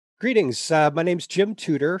Greetings. My name's Jim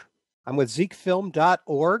Tudor. I'm with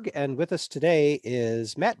ZekeFilm.org, and with us today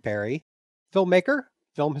is Matt Berry, filmmaker,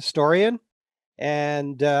 film historian,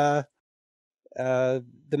 and uh, the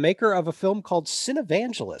maker of a film called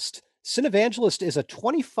Cinevangelist. Cinevangelist is a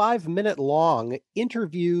 25-minute long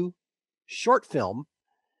interview short film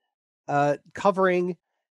covering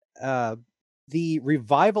uh, the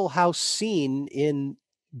revival house scene in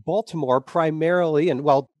Baltimore, primarily and,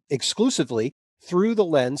 well, exclusively through the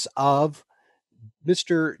lens of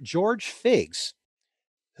Mr. George Figs,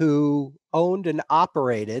 who owned and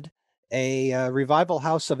operated a revival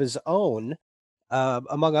house of his own,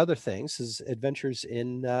 among other things, his adventures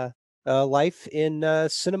in life in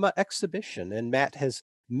cinema exhibition. And Matt has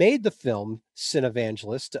made the film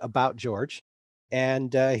Cinevangelist about George.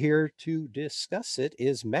 And here to discuss it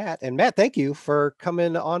is Matt. And Matt, thank you for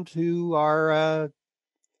coming on to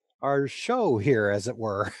our show here, as it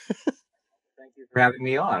were. Thank you for having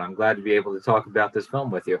me on. I'm glad to be able to talk about this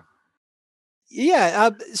film with you.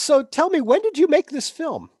 Yeah. So tell me, when did you make this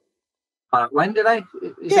film? When did I?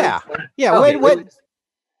 You said, Yeah. Yeah. okay, When?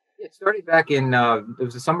 it started back in, it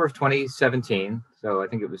was the summer of 2017. So I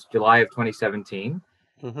think it was July of 2017.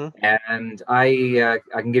 Hmm. And I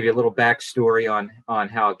can give you a little backstory on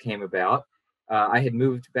how it came about. I had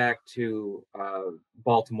moved back to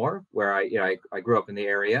Baltimore, where I grew up in the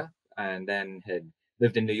area, and then had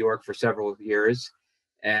lived in New York for several years,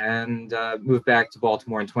 and moved back to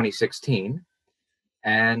Baltimore in 2016.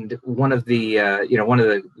 And one of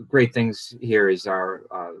the great things here is our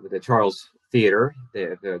the Charles Theater,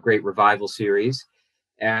 the great revival series.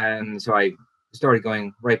 And so I started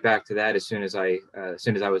going right back to that as soon as I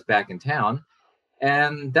was back in town,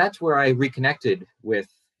 and that's where I reconnected with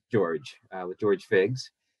George Figs.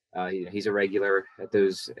 He's a regular at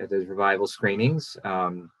those revival screenings,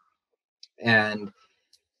 and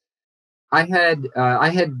I had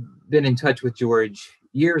been in touch with George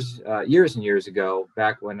years and years ago,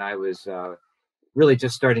 back when I was really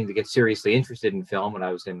just starting to get seriously interested in film when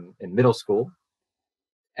I was in middle school.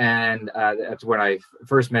 And that's when I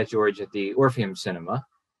first met George at the Orpheum Cinema.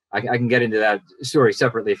 I can get into that story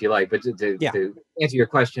separately if you like, but Yeah. to answer your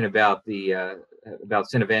question about the about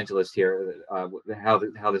Cinevangelist here,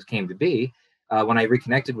 how this came to be, when I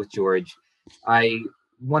reconnected with George, I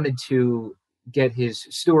wanted to get his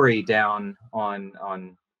story down on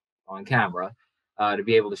camera, to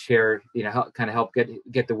be able to share, kind of help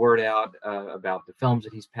get the word out about the films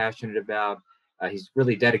that he's passionate about. He's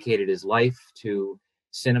really dedicated his life to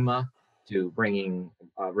cinema, to bringing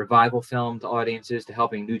revival film to audiences, to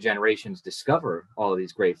helping new generations discover all of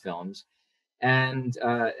these great films. And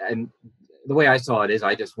the way I saw it is,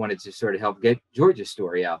 I just wanted to sort of help get George's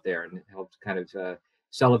story out there and help kind of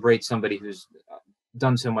celebrate somebody who's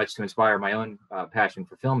done so much to inspire my own passion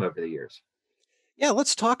for film over the years. Yeah.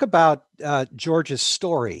 Let's talk about George's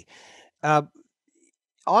story. Uh,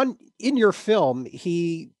 in your film,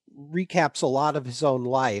 he recaps a lot of his own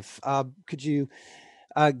life. Could you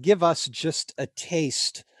give us just a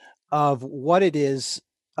taste of what it is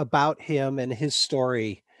about him and his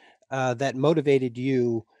story that motivated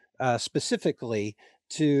you specifically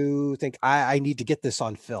to think, I need to get this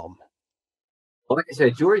on film? Well, like I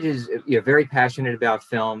said, George is very passionate about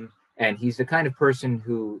film, and he's the kind of person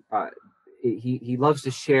who he loves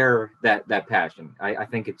to share that passion. I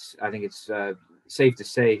think it's safe to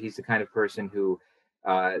say he's the kind of person who,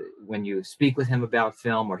 when you speak with him about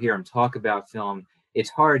film or hear him talk about film, it's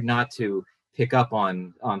hard not to pick up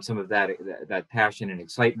on some of that passion and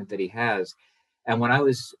excitement that he has. And when I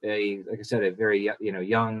was like I said, a very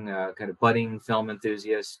young kind of budding film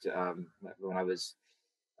enthusiast, when I was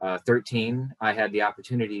 13, I had the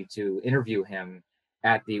opportunity to interview him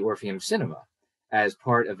at the Orpheum Cinema as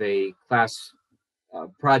part of a class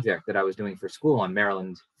project that I was doing for school on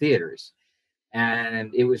Maryland theaters.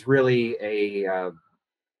 And it was really an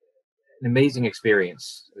amazing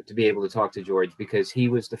experience to be able to talk to George, because he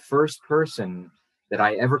was the first person that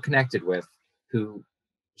I ever connected with who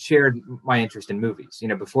shared my interest in movies.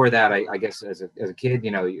 Before that, I guess as a kid,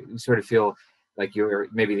 you sort of feel like you're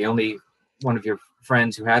maybe the only one of your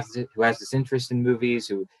friends who has this interest in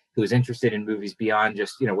movies, who's interested in movies beyond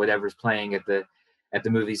just whatever's playing at the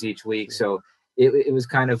movies each week. So it was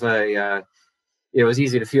kind of it was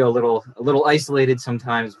easy to feel a little isolated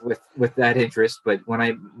sometimes with that interest. But when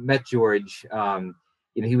I met George,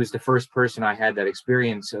 he was the first person I had that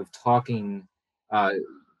experience of talking uh,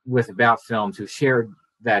 with about films, who shared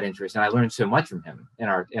that interest, and I learned so much from him in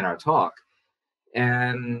our talk.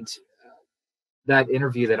 And that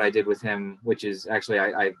interview that I did with him, which is actually,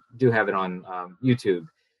 I do have it on YouTube,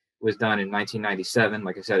 was done in 1997.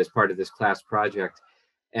 Like I said, as part of this class project.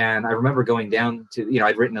 And I remember going down to,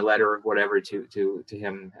 I'd written a letter or whatever to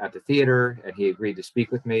him at the theater, and he agreed to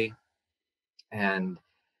speak with me. And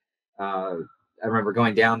uh, I remember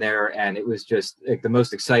going down there, and it was just like the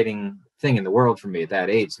most exciting thing in the world for me at that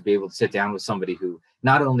age, to be able to sit down with somebody who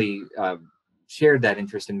not only shared that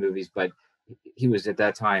interest in movies, but he was at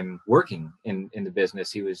that time working in the business.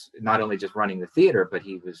 He was not only just running the theater, but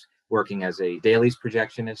he was working as a dailies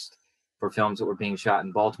projectionist for films that were being shot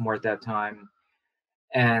in Baltimore at that time.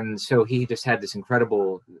 And so he just had this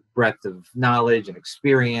incredible breadth of knowledge and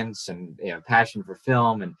experience, and passion for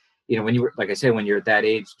film. And when you were, like I said, when you're at that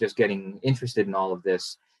age just getting interested in all of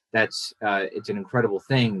this, that's it's an incredible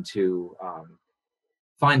thing to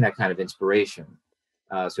find that kind of inspiration.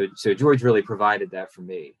 So George really provided that for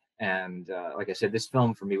me. And like I said, this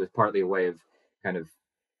film for me was partly a way of kind of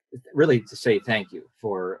really to say thank you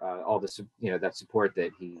for all the that support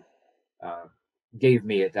that he uh, gave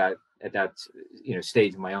me at that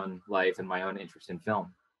stage of my own life and my own interest in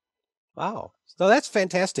film. Wow. So that's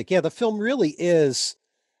fantastic. Yeah, the film really is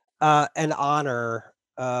an honor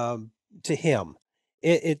to him.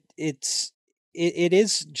 It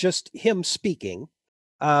is just him speaking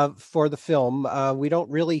for the film. We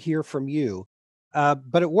don't really hear from you,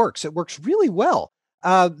 but it works. It works really well.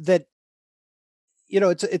 That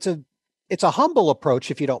it's a humble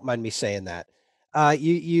approach, if you don't mind me saying that.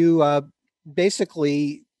 You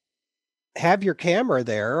basically have your camera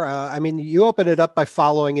there. I mean, you open it up by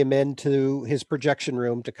following him into his projection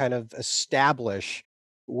room to kind of establish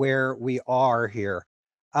where we are here.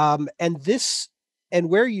 And this, and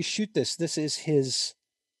where you shoot this, this is his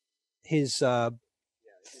Yeah.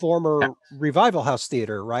 former Revival House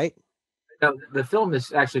Theater, right? Now, the film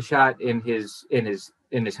is actually shot in his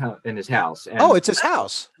house, Oh, and it's his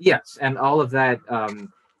house. yes, and all of that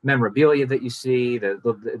memorabilia that you see, there's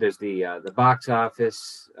the box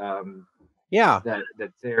office Yeah,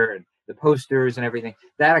 that's there, and the posters and everything.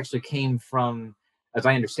 That actually came from, as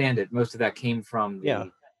I understand it, most of that came from yeah.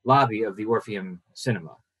 the lobby of the Orpheum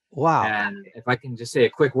Cinema. Wow. And if I can just say a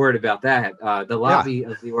quick word about that, the Yeah. lobby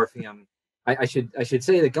of the Orpheum, I should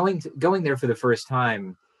say that going there for the first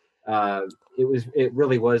time, uh, it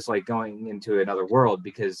really was like going into another world,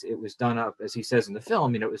 because it was done up, as he says in the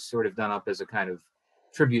film. It was sort of done up as a kind of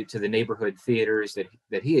tribute to the neighborhood theaters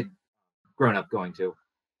that he had grown up going to.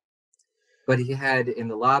 But he had in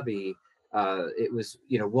the lobby, it was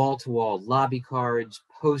wall to wall lobby cards,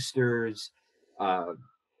 posters, uh,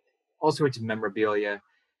 all sorts of memorabilia.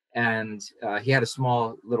 And he had a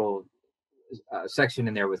small little section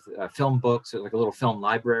in there with film books, like a little film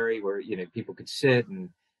library where people could sit, and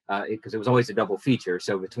because it was always a double feature,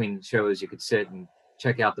 so between shows you could sit and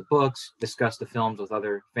check out the books, discuss the films with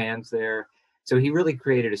other fans there. So he really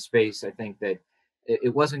created a space, I think, that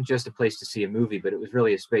it wasn't just a place to see a movie, but it was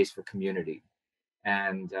really a space for community.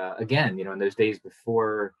 And again, in those days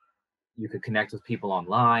before you could connect with people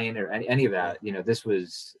online or any of Yeah. that, this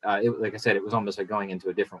was like I said, it was almost like going into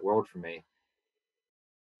a different world for me.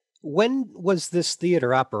 When was this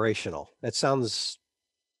theater operational? That sounds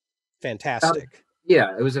About, fantastic.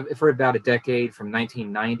 yeah, it was for about a decade, from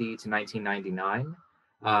 1990 to 1999.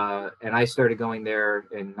 And I started going there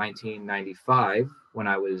in 1995 when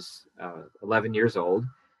I was 11 years old.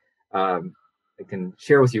 Um, I can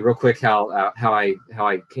share with you real quick how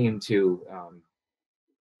I came to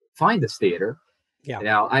find this theater. Yeah.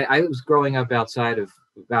 Now, I was growing up outside of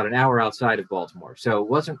about an hour outside of Baltimore, so it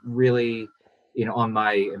wasn't really, on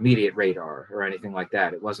my immediate radar or anything like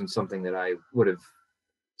that. It wasn't something that I would have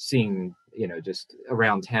seen, just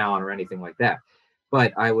around town or anything like that.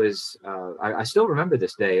 But I still remember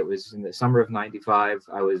this day. It was in the summer of '95.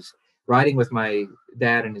 I was riding with my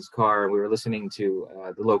dad in his car. We were listening to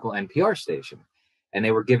the local NPR station, and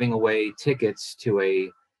they were giving away tickets to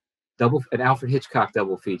an Alfred Hitchcock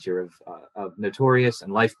double feature of Notorious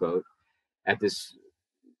and Lifeboat at this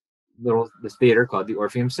theater called the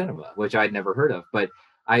Orpheum Cinema, which I'd never heard of. But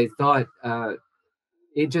I thought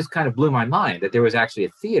it just kind of blew my mind that there was actually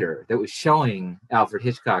a theater that was showing Alfred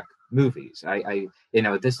Hitchcock movies.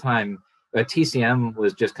 At this time, TCM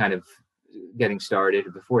was just kind of getting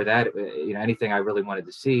started. Before that, anything I really wanted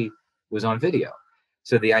to see was on video.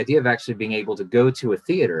 So the idea of actually being able to go to a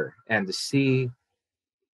theater and to see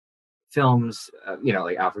films,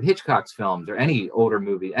 like Alfred Hitchcock's films or any older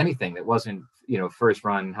movie, anything that wasn't, first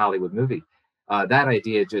run Hollywood movie, that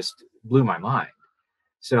idea just blew my mind.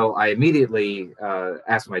 So I immediately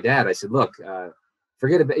asked my dad. I said, "Look,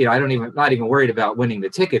 forget about I don't even not even worried about winning the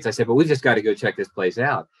tickets." I said, "But we've just got to go check this place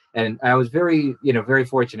out." And I was very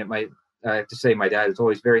fortunate. I have to say, my dad is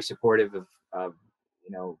always very supportive of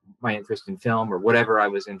my interest in film or whatever I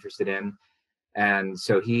was interested in. And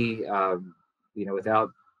so he,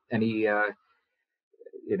 without any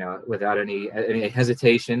without any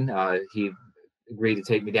hesitation, he agreed to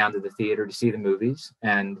take me down to the theater to see the movies.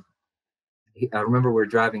 And I remember we were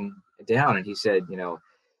driving down, and he said,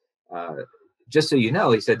 uh, just so you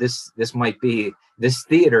know, he said, this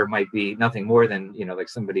theater might be nothing more than like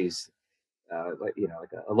somebody's like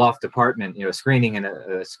a loft apartment, screening in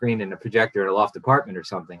a screen in a projector in a loft apartment or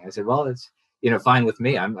something. I said, well, it's fine with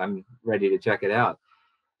me. I'm ready to check it out.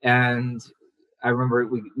 And I remember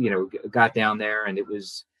we got down there, and it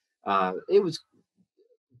was a it was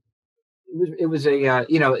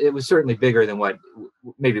certainly bigger than what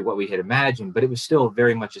we had imagined, but it was still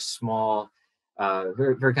very much a small,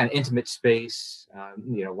 very very kind of intimate space.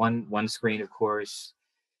 One screen, of course,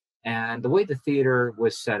 and the way the theater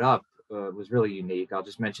was set up was really unique. I'll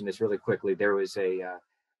just mention this really quickly. There was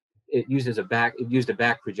it used a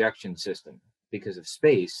back projection system because of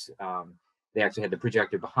space. They actually had the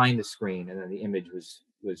projector behind the screen, and then the image was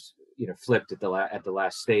flipped at the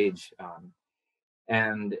last stage.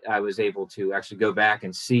 And I was able to actually go back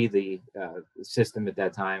and see the system at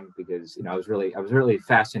that time, because I was really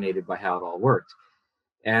fascinated by how it all worked.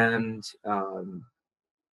 And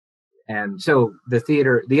so the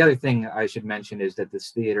theater. The other thing I should mention is that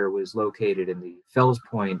this theater was located in the Fells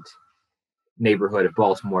Point neighborhood of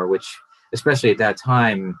Baltimore, which, especially at that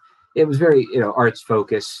time, it was very arts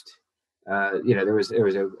focused. There was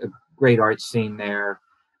a great art scene there.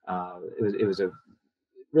 It was a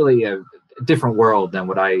really a different world than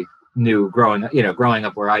what I knew growing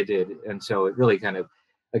up where I did, and so it really kind of,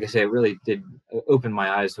 like I say, it really did open my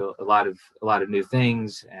eyes to a lot of new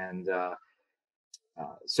things. And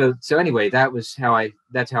so anyway, that's how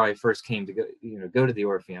I first came to go to the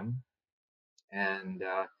Orpheum. And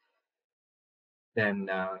then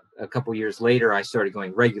a couple years later, I started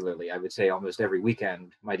going regularly. I would say almost every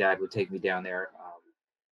weekend, my dad would take me down there.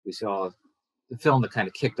 We saw the film that kind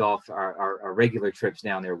of kicked off our regular trips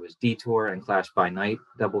down there was Detour and Clash by Night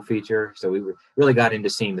double feature. So really got into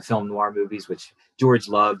seeing the film noir movies, which George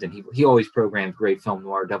loved, and he always programmed great film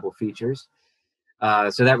noir double features.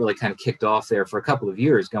 So that really kind of kicked off there for a couple of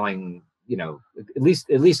years, going at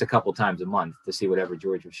least a couple times a month to see whatever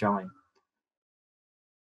George was showing.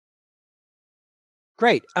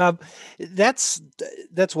 Great. That's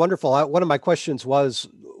that's wonderful. One of my questions was,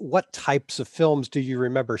 what types of films do you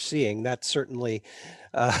remember seeing? That certainly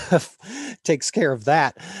takes care of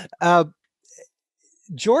that. Uh,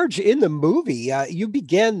 George, in the movie, you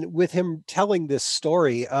begin with him telling this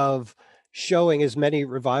story of showing, as many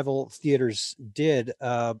revival theaters did,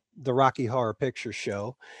 the Rocky Horror Picture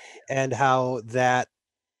Show, and how that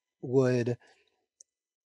would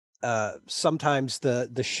sometimes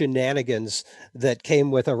the shenanigans that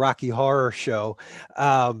came with a Rocky Horror Show,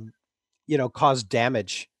 um, caused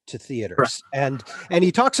damage to Right. theaters, and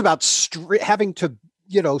he talks about having to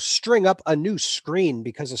string up a new screen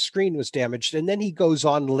because a screen was damaged, and then he goes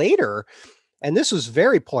on later, and this was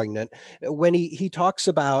very poignant when he talks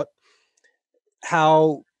about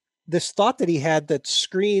how this thought that he had that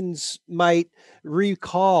screens might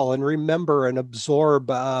recall and remember and absorb,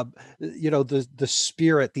 the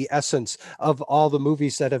spirit, the essence of all the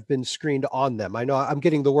movies that have been screened on them. I know I'm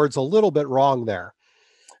getting the words a little bit wrong there,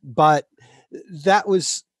 but that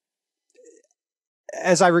was,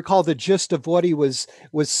 as I recall, the gist of what he was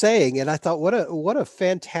saying, and I thought, what a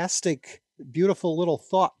fantastic, beautiful little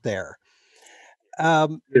thought there.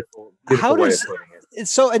 Um, Beautiful, how beautiful way of does putting it.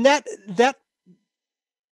 so and that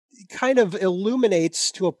kind of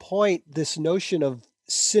illuminates to a point this notion of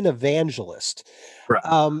cinevangelist, Right.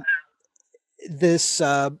 um, this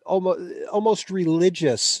almost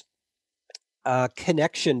religious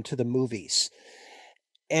connection to the movies.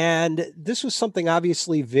 And this was something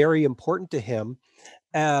obviously very important to him.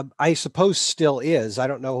 I suppose still is. I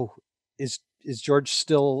don't know. Is George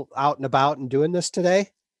still out and about and doing this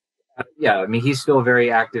today? Yeah, I mean, he's still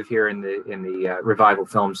very active here in the revival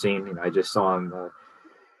film scene. I just saw him a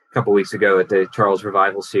couple weeks ago at the Charles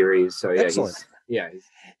Revival series. So yeah, Excellent. he's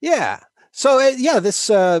Yeah. So yeah,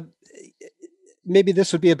 this maybe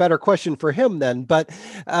this would be a better question for him then. But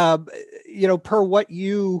um, per what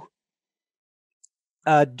you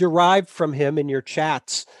derived from him in your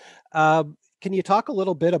chats, can you talk a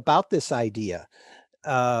little bit about this idea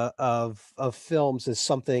of films as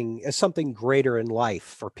something greater in life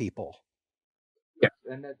for people? yeah.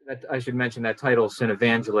 And that I should mention that title,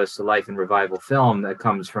 Cinevangelist, the life and revival film, that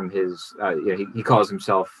comes from his. He calls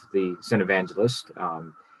himself the Cinevangelist.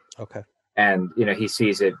 Okay. And he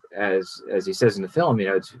sees it as he says in the film.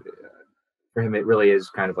 It's for him, it really is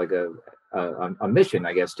kind of like a mission,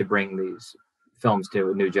 I guess, to bring these films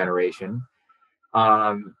to a new generation.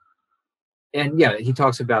 Um, and yeah, he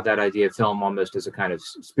talks about that idea of film almost as a kind of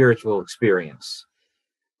spiritual experience.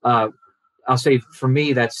 Uh, I'll say for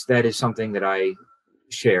me, that is something that I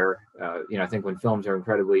share. I think when films are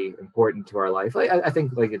incredibly important to our life, I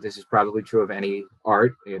think like this is probably true of any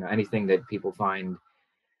art. Anything that people find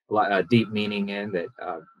a lot deep meaning in, that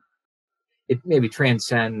it maybe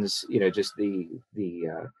transcends, just the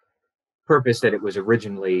purpose that it was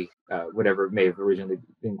originally, whatever it may have originally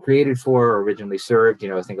been created for or originally served.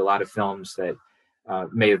 I think a lot of films that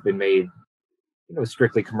may have been made,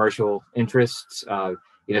 strictly commercial interests.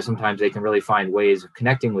 Sometimes they can really find ways of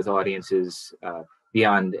connecting with audiences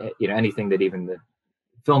beyond, anything that even the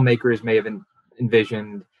filmmakers may have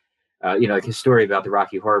envisioned. Like his story about the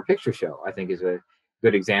Rocky Horror Picture Show, I think is a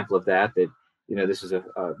good example of that. That this is a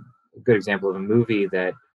good example of a movie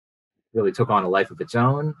that really took on a life of its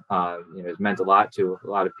own. It's meant a lot to a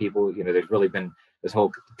lot of people. There's really been this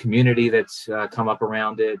whole community that's come up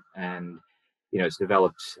around it, and it's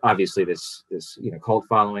developed obviously this cult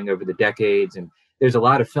following over the decades. And there's a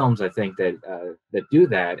lot of films I think that do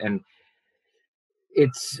that, and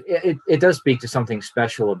it does speak to something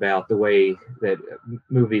special about the way that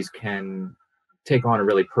movies can take on a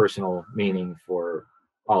really personal meaning for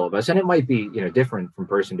all of us, and it might be different from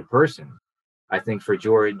person to person. I think for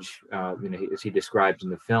George, as he describes in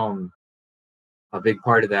the film, a big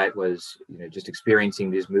part of that was just experiencing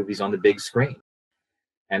these movies on the big screen,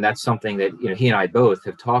 and that's something that he and I both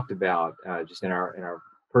have talked about just in our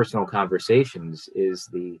personal conversations, is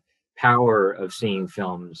the power of seeing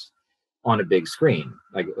films on a big screen.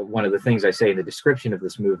 Like one of the things I say in the description of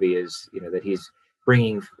this movie is that he's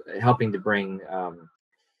bringing helping to bring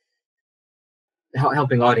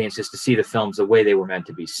helping audiences to see the films the way they were meant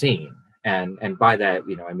to be seen. And by that,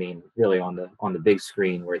 I mean really on the big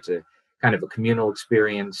screen, where it's a kind of a communal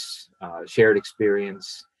experience, shared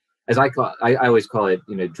experience. As I always call it,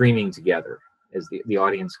 dreaming together, as the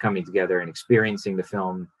audience coming together and experiencing the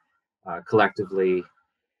film collectively.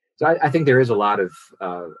 So I think there is a lot of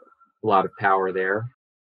power there,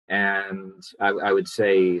 and I would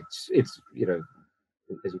say it's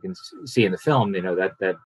as you can see in the film,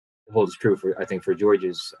 that holds true for, I think, for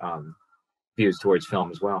George's views towards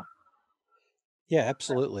film as well. Yeah,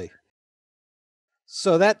 absolutely.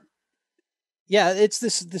 So that, yeah, it's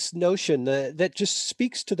this notion that just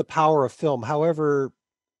speaks to the power of film, however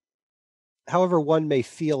one may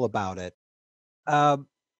feel about it. Um,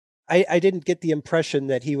 I didn't get the impression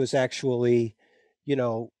that he was actually, you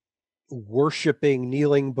know, worshiping,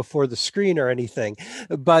 kneeling before the screen or anything.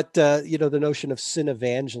 But the notion of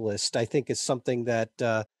Cinevangelist, I think, is something that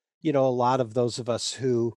a lot of those of us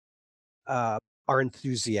who uh, are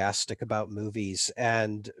enthusiastic about movies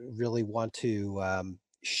and really want to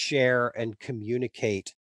share and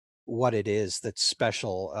communicate what it is that's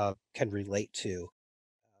special can relate to.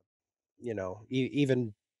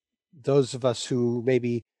 Even those of us who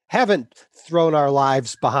maybe haven't thrown our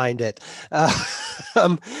lives behind it, uh,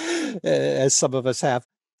 um, as some of us have.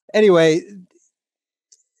 Anyway,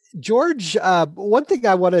 George, one thing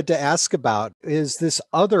I wanted to ask about is this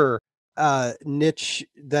other niche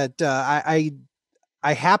that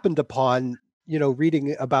I happened upon,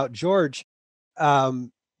 reading about George,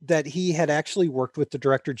 um, that he had actually worked with the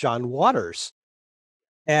director John Waters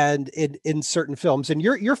and in certain films. And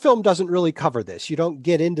your film doesn't really cover this. You don't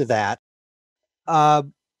get into that. Uh,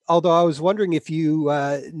 Although I was wondering if you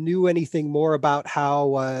knew anything more about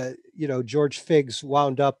how George Figs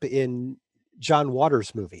wound up in John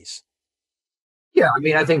Waters movies. Yeah, I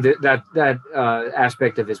mean, I think that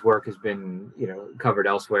aspect of his work has been covered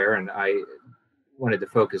elsewhere, and I wanted to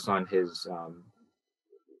focus on his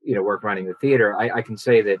work running the theater. I can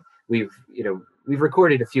say that we've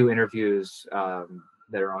recorded a few interviews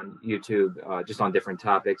that are on YouTube, just on different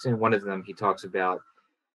topics, and one of them he talks about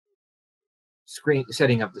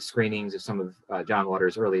setting up the screenings of some of John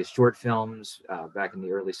Waters' earliest short films back in the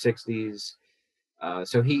early '60s.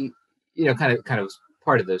 So he, kind of was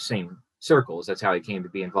part of those same circles. That's how he came to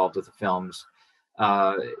be involved with the films.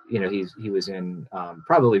 He was in,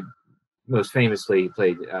 probably most famously, he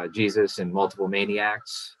played Jesus in Multiple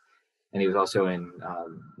Maniacs, and he was also in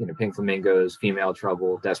Pink Flamingos, Female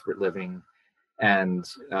Trouble, Desperate Living, and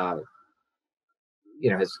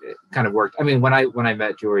has kind of worked. I mean, when I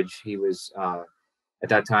met George, he was at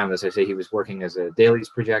that time, as I say, he was working as a dailies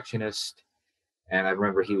projectionist, and I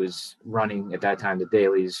remember he was running at that time the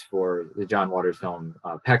dailies for the John Waters film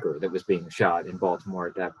Pecker, that was being shot in Baltimore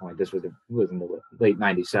at that point. This was in the late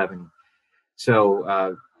 '97.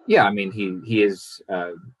 So yeah, I mean, he is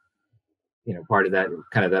part of that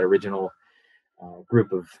kind of that original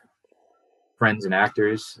group of friends and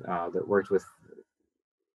actors that worked with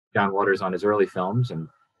John Waters on his early films, and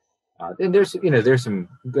And there's some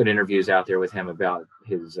good interviews out there with him about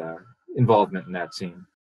his involvement in that scene.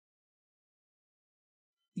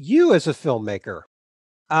 You as a filmmaker,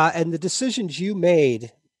 and the decisions you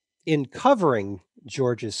made in covering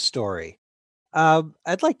George's story.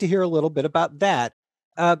 I'd like to hear a little bit about that.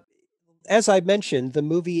 Uh, as I mentioned, the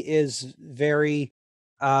movie is very,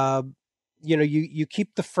 uh, you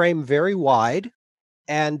keep the frame very wide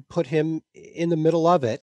and put him in the middle of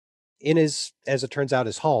it in his, as it turns out,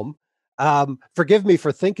 his home. Forgive me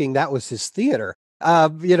for thinking that was his theater.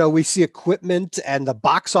 We see equipment and the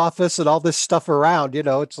box office and all this stuff around.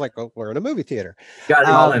 It's like, oh, we're in a movie theater. Got it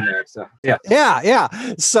all Um, in there. So yeah. yeah, yeah.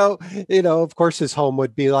 So, of course, his home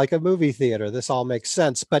would be like a movie theater. This all makes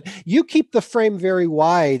sense. But you keep the frame very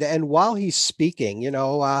wide, and while he's speaking,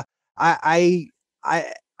 I,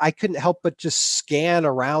 I couldn't help but just scan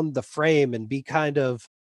around the frame and be kind of,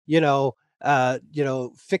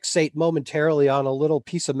 fixate momentarily on a little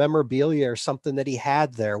piece of memorabilia or something that he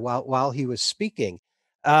had there while he was speaking.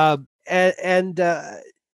 And I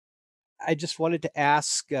just wanted to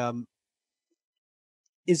ask,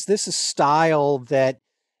 is this a style that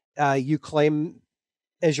you claim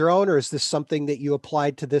as your own, or is this something that you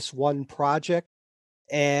applied to this one project?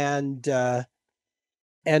 And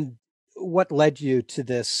and what led you to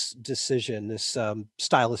this decision, this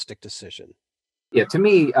stylistic decision? Yeah, to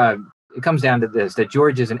me, it comes down to this: that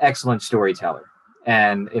George is an excellent storyteller,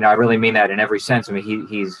 and I really mean that in every sense. I mean,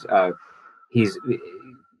 he's a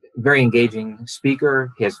very engaging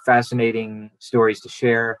speaker. He has fascinating stories to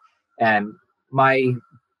share, and my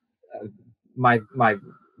my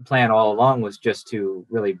plan all along was just to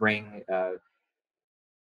really bring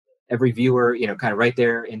every viewer, kind of right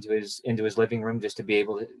there into his living room, just to be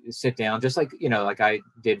able to sit down, just like like I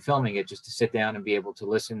did filming it, just to sit down and be able to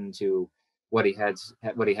listen to what he has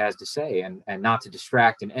to say, and not to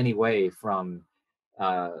distract in any way from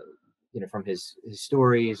uh, from his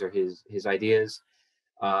stories or his ideas.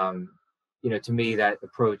 Um, to me, that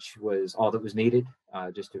approach was all that was needed,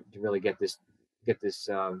 just to really get this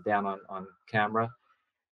down on camera.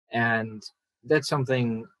 And that's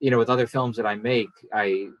something, with other films that I make,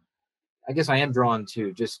 I guess I am drawn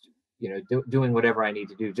to just doing whatever I need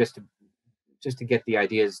to do, just to get the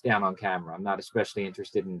ideas down on camera. I'm not especially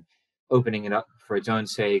interested in opening it up for its own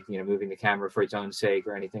sake, moving the camera for its own sake,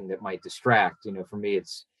 or anything that might distract. For me,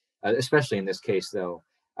 it's especially in this case, though,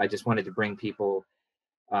 I just wanted to bring people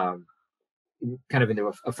um, kind of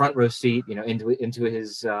into a front row seat, into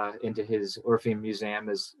his Orpheum Museum,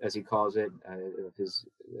 as he calls it, his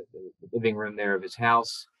the living room there of his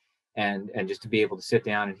house, and just to be able to sit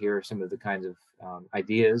down and hear some of the kinds of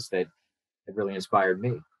ideas that have really inspired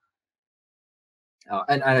me.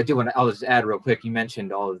 And I do want to. I'll just add real quick. You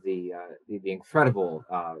mentioned all of the incredible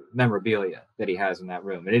memorabilia that he has in that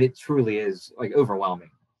room, and it truly is like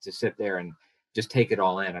overwhelming to sit there and just take it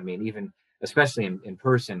all in. I mean, even especially in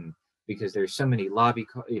person, because there's so many lobby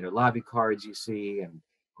cards you see, and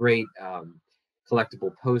great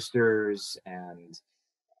collectible posters and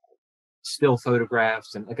still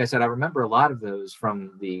photographs. And like I said, I remember a lot of those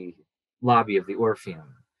from the lobby of the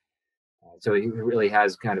Orpheum. So he really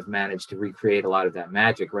has kind of managed to recreate a lot of that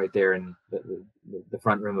magic right there in the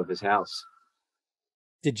front room of his house.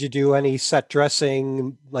 Did you do any set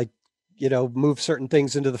dressing, like, move certain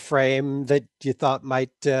things into the frame that you thought might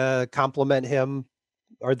complement him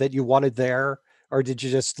or that you wanted there? Or did you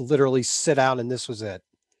just literally sit down and this was it?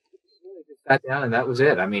 Really just sat down and that was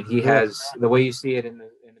it. I mean, he Huh. has the way you see it in the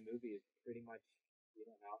movie is pretty much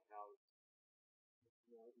how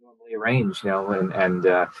normally arranged, and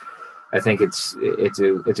I think it's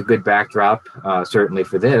a good backdrop, certainly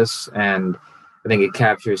for this, and I think it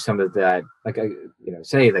captures some of that, like I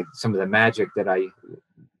say, like some of the magic that I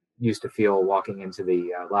used to feel walking into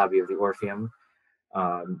the lobby of the Orpheum.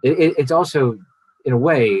 It's also, in a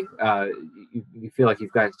way, you feel like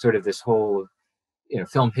you've got sort of this whole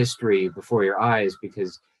film history before your eyes,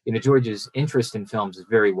 because George's interest in films is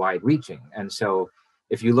very wide reaching, and so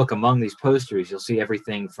if you look among these posters, you'll see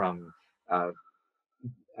everything from uh,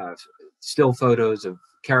 uh, still photos of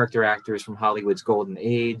character actors from Hollywood's golden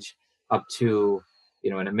age up to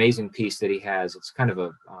an amazing piece that he has. It's kind of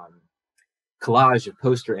a collage of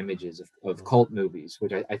poster images of cult movies,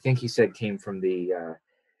 which I think he said came from I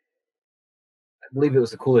believe it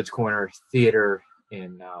was the Coolidge Corner Theater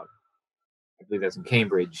in I believe that's in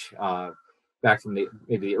Cambridge, back from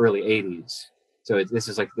maybe the early '80s. So this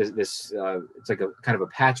is like this it's like a kind of a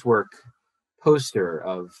patchwork poster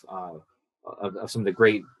of some of the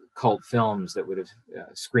great cult films that would have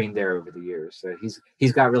screened there over the years. So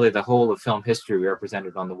he's got really the whole of film history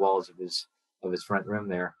represented on the walls of his front room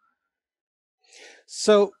there.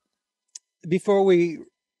 So before we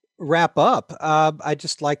wrap up, I'd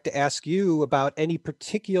just like to ask you about any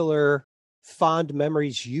particular fond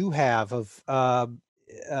memories you have of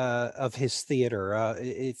his theater.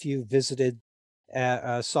 If you visited,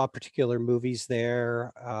 saw particular movies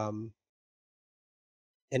there,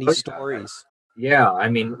 any Oh, yeah. stories? Yeah, I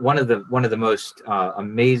mean, one of the most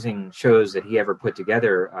amazing shows that he ever put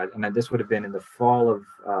together, and this would have been in the fall of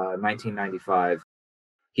 1995.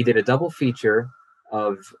 He did a double feature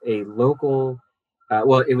of a local.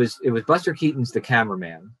 Well, it was Buster Keaton's The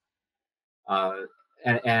Cameraman, uh,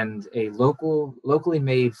 and a locally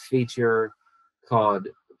made feature called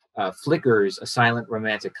Flickers: A Silent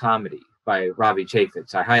Romantic Comedy by Robbie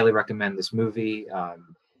Chaffetz. I highly recommend this movie.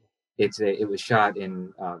 It was shot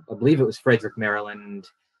in I believe it was Frederick, Maryland.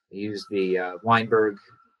 They used the Weinberg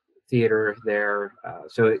Theater there,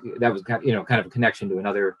 so that was kind of a connection to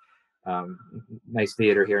another um, nice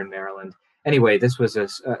theater here in Maryland. Anyway, this was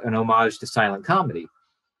an homage to silent comedy,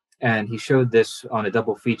 and he showed this on a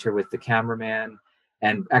double feature with The Cameraman,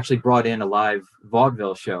 and actually brought in a live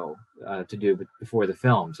vaudeville show to do before the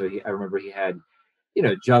film. So I remember he had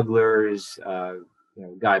jugglers,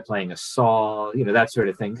 guy playing a saw, that sort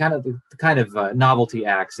of thing, kind of the kind of novelty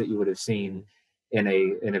acts that you would have seen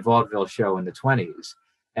Mhm. in a vaudeville show in the 20s,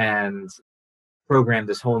 and programmed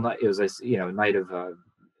this whole night. It was a night of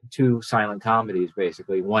two silent comedies,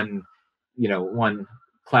 basically one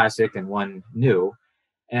classic and one new,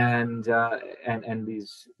 and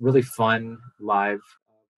these really fun live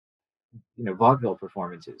vaudeville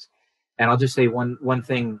performances. And I'll just say one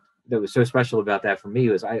thing that was so special about that for me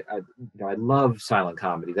was I love silent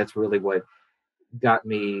comedy. That's really what got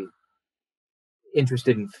me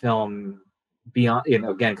interested in film, beyond,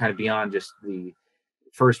 again, kind of beyond just the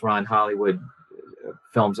first run Hollywood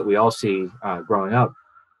films that we all see growing up.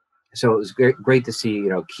 So it was great to see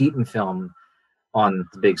Keaton film on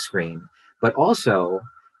the big screen, but also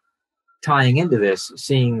tying into this,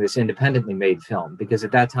 seeing this independently made film, because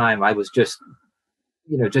at that time I was just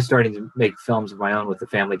starting to make films of my own with the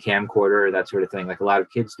family camcorder, that sort of thing, like a lot of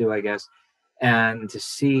kids do, I guess. And to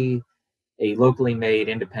see a locally made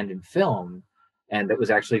independent film, and that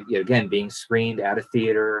was actually, again, being screened at a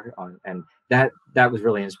theater and that was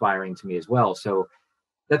really inspiring to me as well. So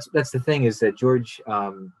that's the thing, is that George,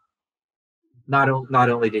 not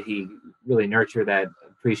only did he really nurture that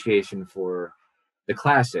appreciation for the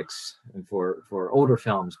classics and for older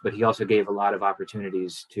films, but he also gave a lot of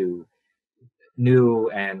opportunities to new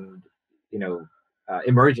and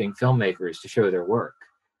emerging filmmakers to show their work.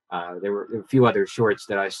 There were a few other shorts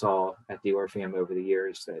that I saw at the Orpheum over the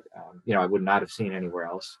years that I would not have seen anywhere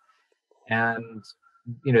else, and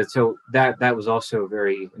so that was also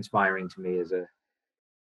very inspiring to me as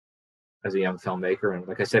a young filmmaker. And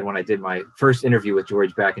like I said, when I did my first interview with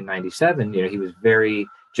George back in '97, he was very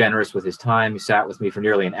generous with his time. He sat with me for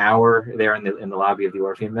nearly an hour there in the lobby of the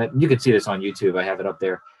Orpheum. You can see this on YouTube. I have it up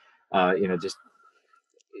there. Just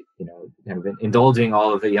kind of indulging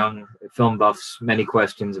all of the young film buffs many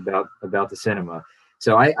questions about the cinema.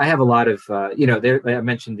 So I have a lot of there. I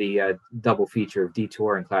mentioned the double feature of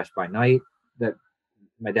Detour and Clash by Night that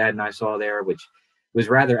my dad and I saw there, which was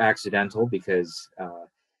rather accidental because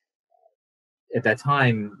at that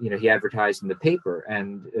time, he advertised in the paper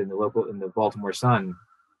and in the Baltimore Sun,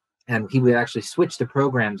 and he would actually switch the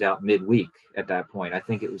programs out midweek at that point. I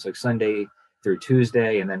think it was like Sunday through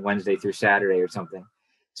Tuesday and then Wednesday through Saturday or something.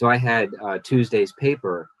 So I had Tuesday's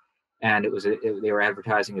paper, and they were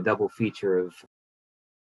advertising a double feature of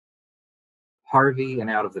Harvey and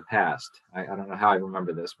Out of the Past. I don't know how I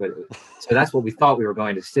remember this, but so that's what we thought we were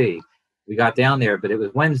going to see. We got down there, but it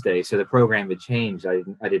was Wednesday, so the program had changed. I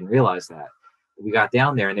didn't realize that. We got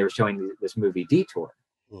down there, and they were showing this movie Detour,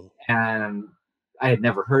 Mhm. and I had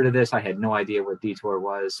never heard of this. I had no idea what Detour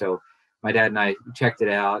was. So my dad and I checked it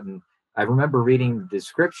out, and I remember reading the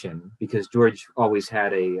description because George always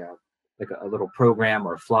had like a little program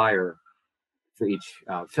or a flyer for each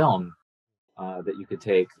film that you could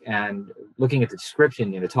take. And looking at the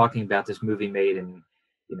description, talking about this movie made in,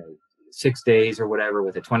 you know, 6 days or whatever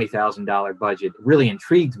with a $20,000 budget, really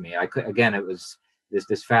intrigued me. Again, it was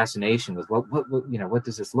this fascination with what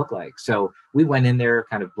does this look like? So we went in there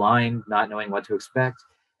kind of blind, not knowing what to expect,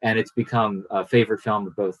 and it's become a favorite film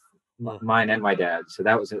of both Mhm. mine and my dad. So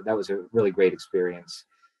that was a really great experience.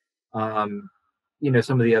 Um,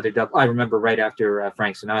 some of the other double. I remember right after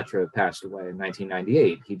Frank Sinatra passed away in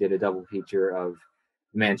 1998, he did a double feature of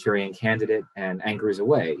Manchurian Candidate and Anchors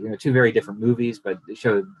Away. Two very different movies, but it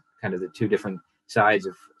showed kind of the two different sides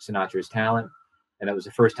of Sinatra's talent. And it was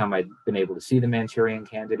the first time I'd been able to see The Manchurian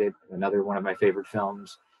Candidate, another one of my favorite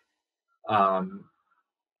films. Um,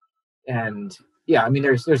 and yeah, I mean,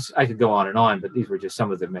 there's I could go on and on, but these were just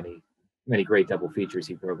some of the many great double features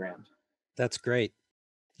he programmed. That's great.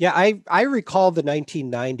 Yeah, I recall the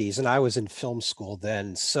 1990s, and I was in film school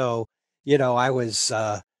then. So, I was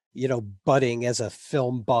budding as a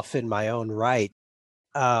film buff in my own right.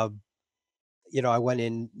 Uh, I went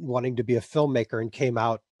in wanting to be a filmmaker and came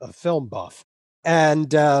out a film buff.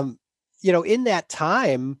 And in that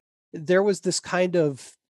time, there was this kind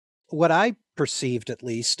of what I perceived at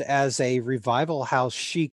least as a revival house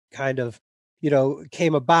chic kind of,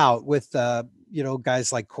 came about with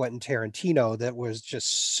guys like Quentin Tarantino that was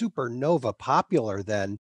just supernova popular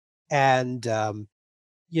then. And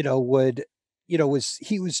would was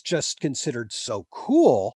he was just considered so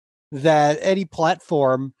cool that any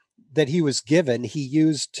platform that he was given, he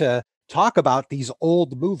used to talk about these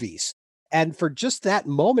old movies. And for just that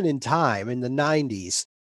moment in time in the 90s,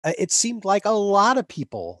 it seemed like a lot of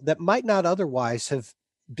people that might not otherwise have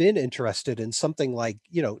been interested in something like,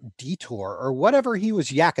 Detour or whatever he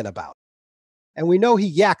was yakking about. And we know he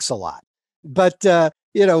yaks a lot, but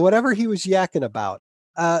whatever he was yakking about,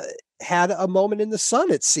 uh, had a moment in the sun,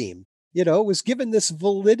 it seemed. Was given this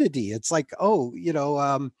validity. It's like, oh,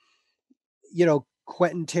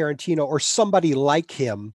 Quentin Tarantino or somebody like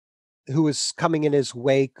him who was coming in his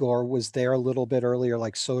wake or was there a little bit earlier,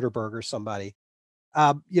 like Soderbergh or somebody,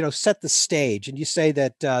 set the stage. And you say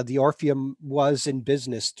that the Orpheum was in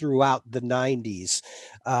business throughout the 90s.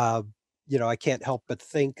 Uh, I can't help but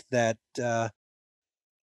think that there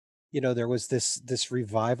was this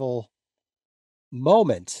revival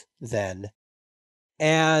moment then.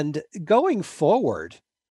 And going forward,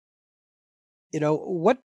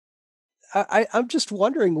 what I'm just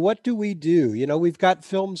wondering, what do we do? We've got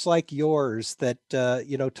films like yours that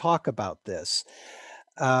talk about this.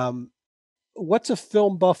 Um, what's a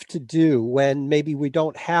film buff to do when maybe we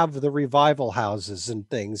don't have the revival houses and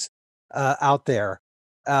things out there?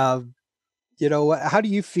 Uh, how do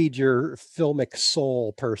you feed your filmic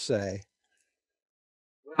soul per se?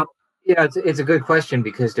 Well, yeah, it's a good question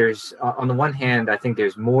because there's on the one hand, I think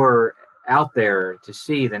there's more out there to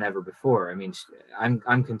see than ever before. I mean,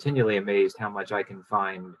 I'm continually amazed how much I can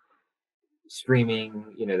find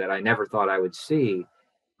streaming, that I never thought I would see.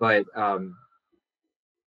 But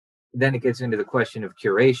then it gets into the question of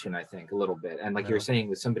curation, I think, a little bit. And like you're No, saying,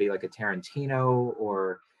 with somebody like a Tarantino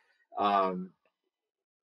or um,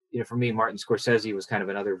 for me, Martin Scorsese was kind of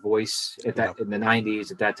another voice at that yeah, in the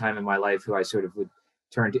 '90s at that time in my life, who I sort of would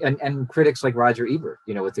turn to, and critics like Roger Ebert,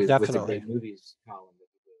 with the definitely. great movies column that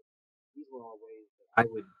he did. These were all ways that I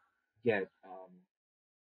would get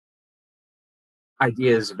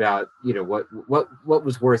ideas about what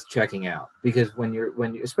was worth checking out, because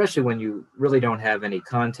especially when you really don't have any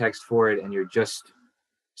context for it and you're just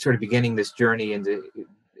sort of beginning this journey into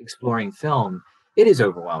exploring film, it is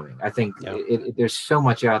overwhelming. I think Yeah, there's so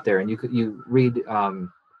much out there, and you read,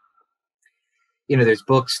 there's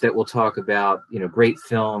books that will talk about great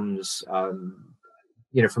films.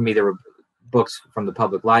 For me, there were books from the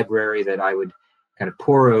public library that I would kind of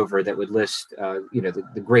pour over that would list,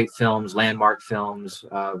 the great films, landmark films,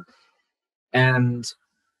 and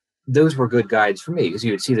those were good guides for me because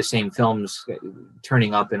you would see the same films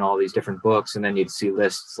turning up in all these different books, and then you'd see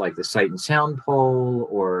lists like the Sight and Sound poll,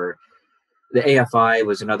 or the AFI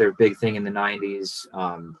was another big thing in the '90s.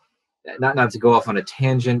 Not to go off on a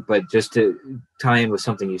tangent, but just to tie in with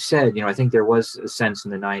something you said, I think there was a sense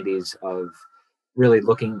in the '90s of really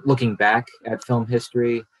looking back at film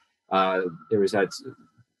history. There was that,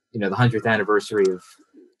 the 100th anniversary of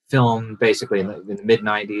film, basically yeah. in the mid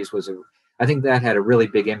 '90s, I think that had a really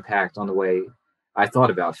big impact on the way I thought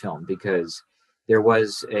about film, because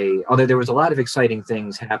although there was a lot of exciting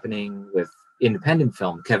things happening with independent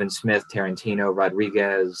film, Kevin Smith, Tarantino,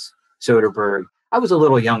 Rodriguez, Soderbergh. I was a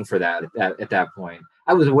little young for that at that point.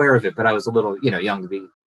 I was aware of it, but I was a little, young to be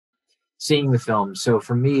seeing the film. So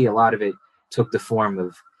for me, a lot of it took the form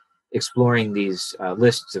of exploring these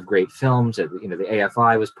lists of great films that the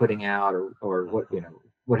AFI was putting out, or Mhm.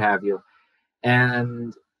 what have you.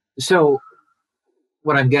 And so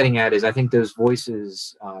what I'm getting at is I think those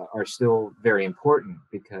voices are still very important,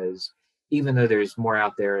 because even though there's more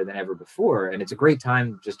out there than ever before, and it's a great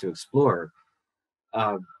time just to explore.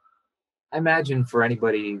 Uh, I imagine for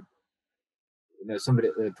anybody, somebody,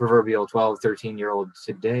 the proverbial 12, 13-year-old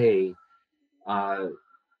today, uh,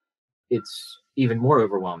 it's even more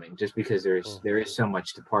overwhelming just because there Mhm. is so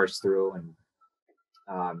much to parse through. And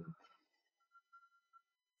um,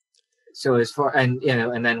 so as far, and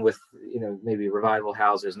and then with maybe revival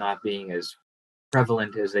houses not being as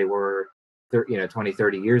prevalent as they were 20,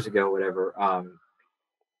 30 years ago, whatever.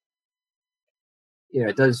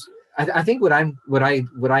 It does. I think what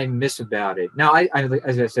I miss about it now,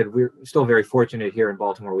 as I said, we're still very fortunate here in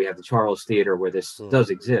Baltimore. We have the Charles Theater where this Mm, does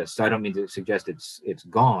exist. So I don't mean to suggest it's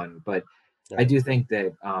gone, but I right. do think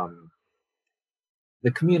that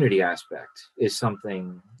the community aspect is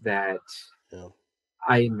something that Yeah.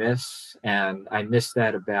 I miss, and I miss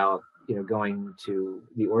that about going to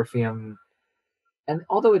the Orpheum. And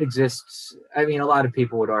although it exists, I mean, a lot of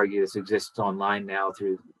people would argue this exists online now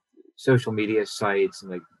through social media sites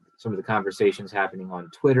and like some of the conversations happening on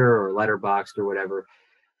Twitter or Letterboxd or whatever.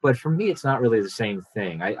 But for me, it's not really the same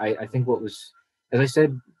thing. I think what was, as I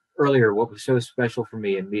said earlier, what was so special for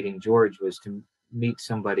me in meeting George was to meet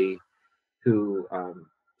somebody who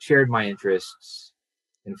shared my interests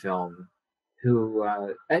in film, who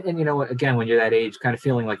and you know what, again, when you're that age, kind of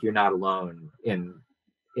feeling like you're not alone in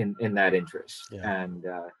that interest. Yeah. And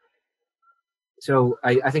so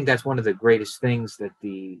I think that's one of the greatest things that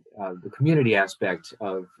the community aspect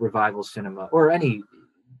of revival cinema or any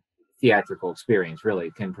theatrical experience really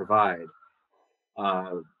can provide.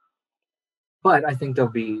 Uh, but I think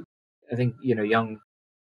there'll be, I think young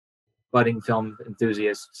budding film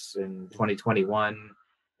enthusiasts in Mm, 2021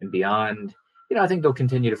 and beyond. I think they'll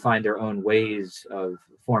continue to find their own ways of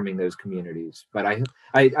forming those communities. But I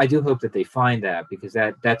do hope that they find that, because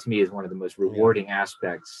that to me is one of the most yeah. rewarding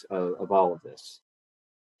aspects of all of this.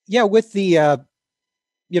 Yeah. With the,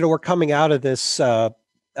 we're coming out of this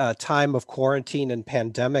time of quarantine and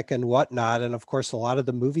pandemic and whatnot. And of course, a lot of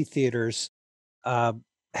the movie theaters uh,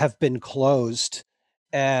 have been closed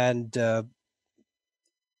and, hard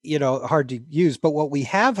to use. But what we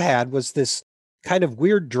have had was this kind of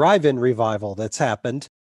weird drive-in revival that's happened.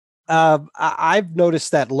 I've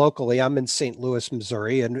noticed that locally. I'm in St. Louis,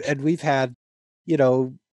 Missouri, and we've had, you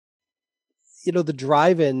know, the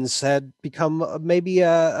drive-ins had become maybe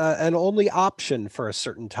an only option for a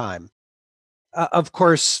certain time. Of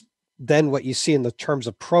course, then what you see in the terms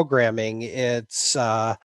of programming, it's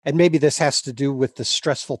and maybe this has to do with the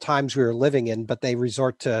stressful times we were living in, but they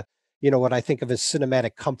resort to, what I think of as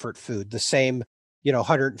cinematic comfort food, the same,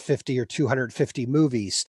 150 or 250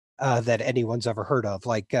 movies that anyone's ever heard of.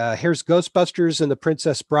 Like here's Ghostbusters and The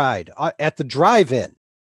Princess Bride at the drive-in,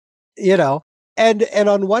 you know. And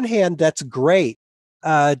on one hand, that's great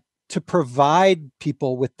uh, to provide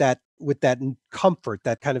people with that comfort,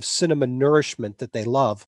 that kind of cinema nourishment that they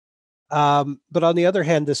love. But on the other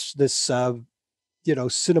hand, this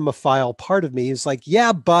cinemaphile part of me is like,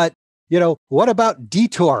 yeah, but what about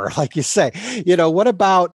Detour? Like you say, what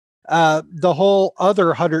about the whole other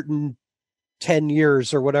 110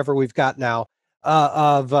 years or whatever we've got now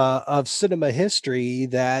of cinema history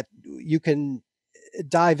that you can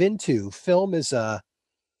dive into? Film is a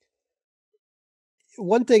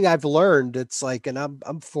one thing I've learned. It's like, and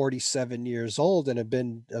I'm 47 years old and have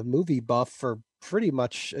been a movie buff for pretty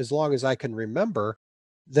much as long as I can remember,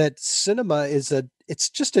 that cinema is it's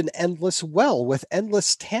just an endless well with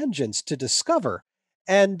endless tangents to discover.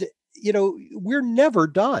 And we're never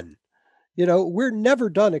done. We're never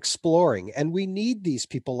done exploring, and we need these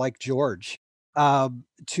people like George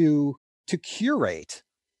to curate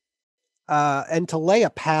and to lay a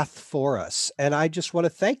path for us. And I just want to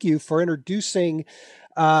thank you for introducing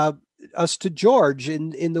uh, us to George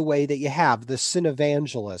in the way that you have, the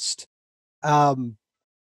Cinevangelist. Um,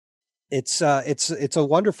 it's a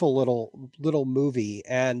wonderful little movie,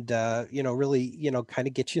 and really kind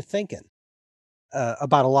of gets you thinking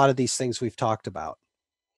about a lot of these things we've talked about.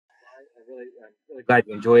 I'm really glad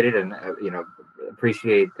you enjoyed it, and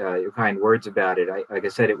appreciate your kind words about it. Like I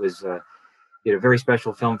said, it was a very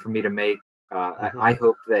special film for me to make. Hmm. I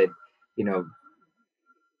hope that you know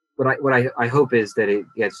what I hope is that it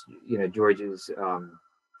gets George's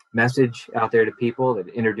message out there to people, that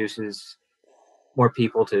introduces more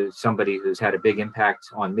people to somebody who's had a big impact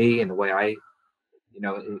on me and the way I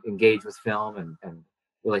engage with film, and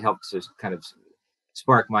really helped to kind of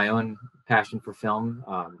spark my own passion for film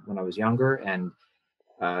when I was younger. And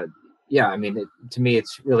uh, yeah, I mean, to me,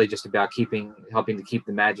 it's really just about helping to keep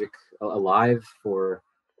the magic alive for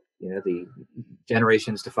the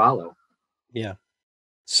generations to follow. Yeah.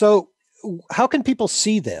 So, how can people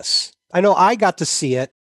see this? I know I got to see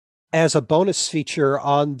it as a bonus feature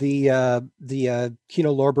on the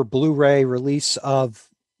Kino Lorber Blu-ray release of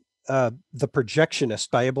The Projectionist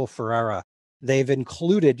by Abel Ferrara. They've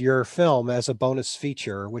included your film as a bonus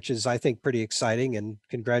feature, which is, I think, pretty exciting, and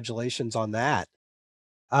congratulations on that.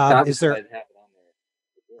 Yeah, I was Is there? glad to have it on there.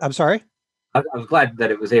 For sure. I'm sorry. I was glad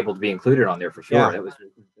that it was able to be included on there for sure. Yeah. That was a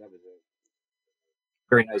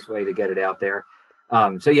very nice way to get it out there.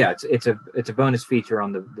 So yeah, it's a bonus feature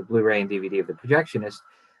on the Blu-ray and DVD of The Projectionist,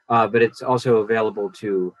 but it's also available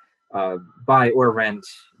to buy or rent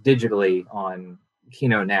digitally on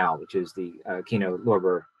Kino Now, which is the Kino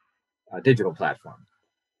Lorber digital platform.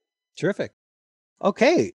 Terrific.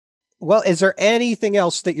 Okay. Well, is there anything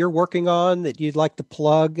else that you're working on that you'd like to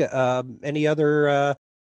plug? Uh, any other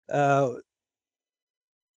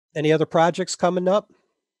projects coming up?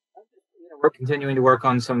 We're continuing to work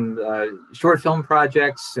on some short film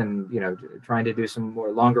projects, and trying to do some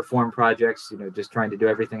more longer form projects. Just trying to do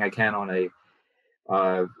everything I can on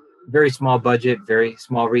a very small budget, very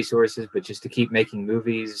small resources, but just to keep making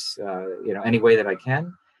movies, any way that I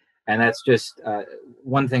can. And that's just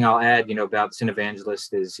one thing I'll add, about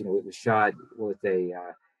Cinevangelist is, it was shot with it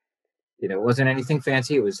wasn't anything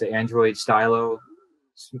fancy. It was the Android Stylo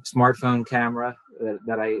smartphone camera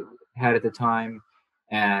that I had at the time.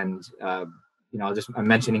 And, I'm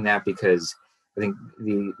mentioning that because I think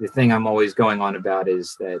the thing I'm always going on about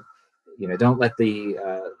is that, don't let the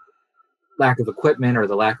lack of equipment or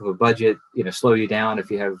the lack of a budget, slow you down.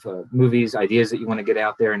 If you have movies, ideas that you want to get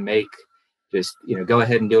out there and make, just, go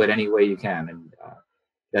ahead and do it any way you can. And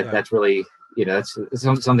Yeah. that's really, that's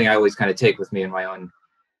something I always kind of take with me in my own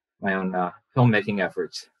filmmaking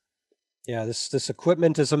efforts. Yeah. This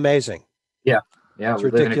equipment is amazing. Yeah, yeah, It's we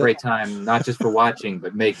live in a ridiculous. great time, not just for watching,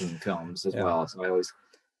 but making films as Yeah. well. So I always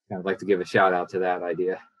kind of like to give a shout out to that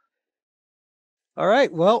idea. All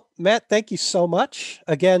right. Well, Matt, thank you so much.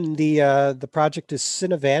 Again, the project is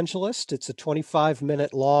Cinevangelist. It's a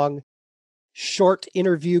 25-minute long short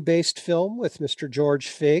interview based film with Mr. George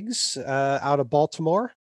Figs out of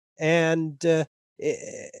Baltimore. And eh,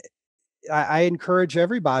 I encourage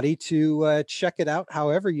everybody to check it out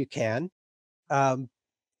however you can, um,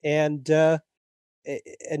 and uh,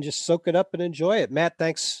 and just soak it up and enjoy it. Matt,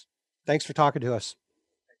 thanks for talking to us.